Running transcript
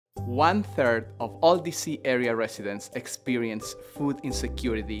1/3 of all DC area residents experience food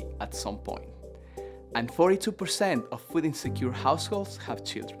insecurity at some point. And 42% of food insecure households have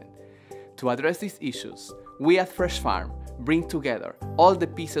children. To address these issues, we at Fresh Farm bring together all the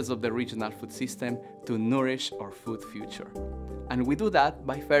pieces of the regional food system to nourish our food future. And we do that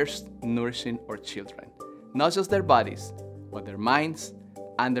by first nourishing our children, not just their bodies, but their minds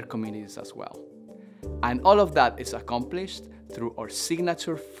and their communities as well. And all of that is accomplished through our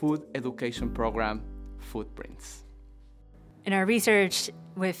signature food education program, FoodPrints. In our research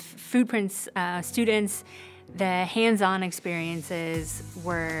with FoodPrints students, the hands-on experiences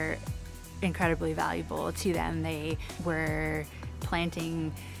were incredibly valuable to them. They were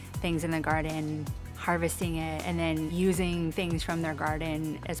planting things in the garden, harvesting it, and then using things from their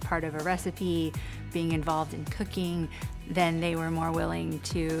garden as part of a recipe, being involved in cooking. Then they were more willing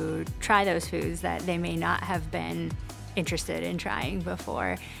to try those foods that they may not have been interested in trying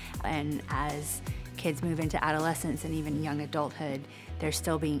before. And as kids move into adolescence and even young adulthood, they're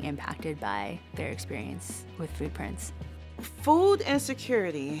still being impacted by their experience with FoodPrints. Food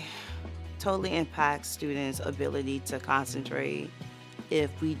insecurity totally impacts students' ability to concentrate.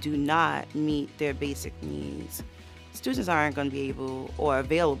 If we do not meet their basic needs, students aren't going to be able or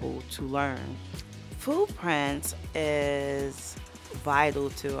available to learn. FoodPrints is vital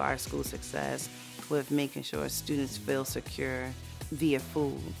to our school success with making sure students feel secure via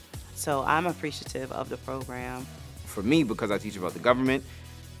food. So I'm appreciative of the program. For me, because I teach about the government,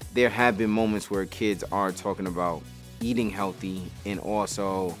 there have been moments where kids are talking about eating healthy and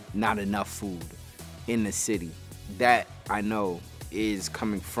also not enough food in the city. That I know is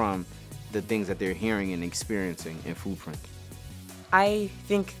coming from the things that they're hearing and experiencing in FoodPrints. I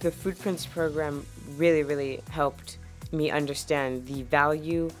think the FoodPrints program really helped me understand the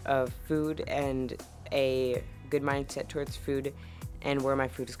value of food and a good mindset towards food and where my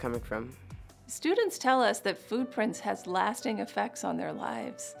food is coming from. Students tell us that FoodPrints has lasting effects on their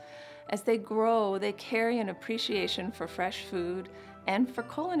lives. As they grow, they carry an appreciation for fresh food and for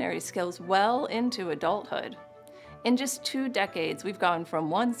culinary skills well into adulthood. In just 2 decades, we've gone from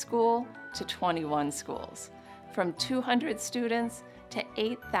 1 school to 21 schools, from 200 students to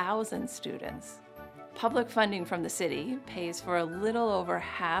 8,000 students. Public funding from the city pays for a little over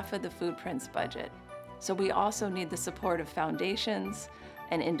half of the FoodPrints budget. So we also need the support of foundations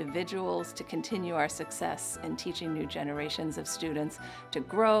and individuals to continue our success in teaching new generations of students to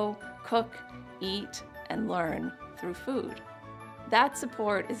grow, cook, eat, and learn through food. That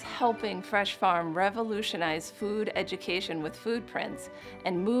support is helping Fresh Farm revolutionize food education with FoodPrints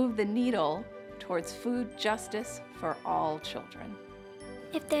and move the needle towards food justice for all children.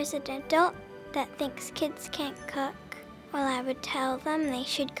 If there's an adult that thinks kids can't cook, well, I would tell them they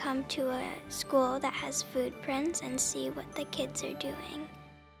should come to a school that has FoodPrints and see what the kids are doing.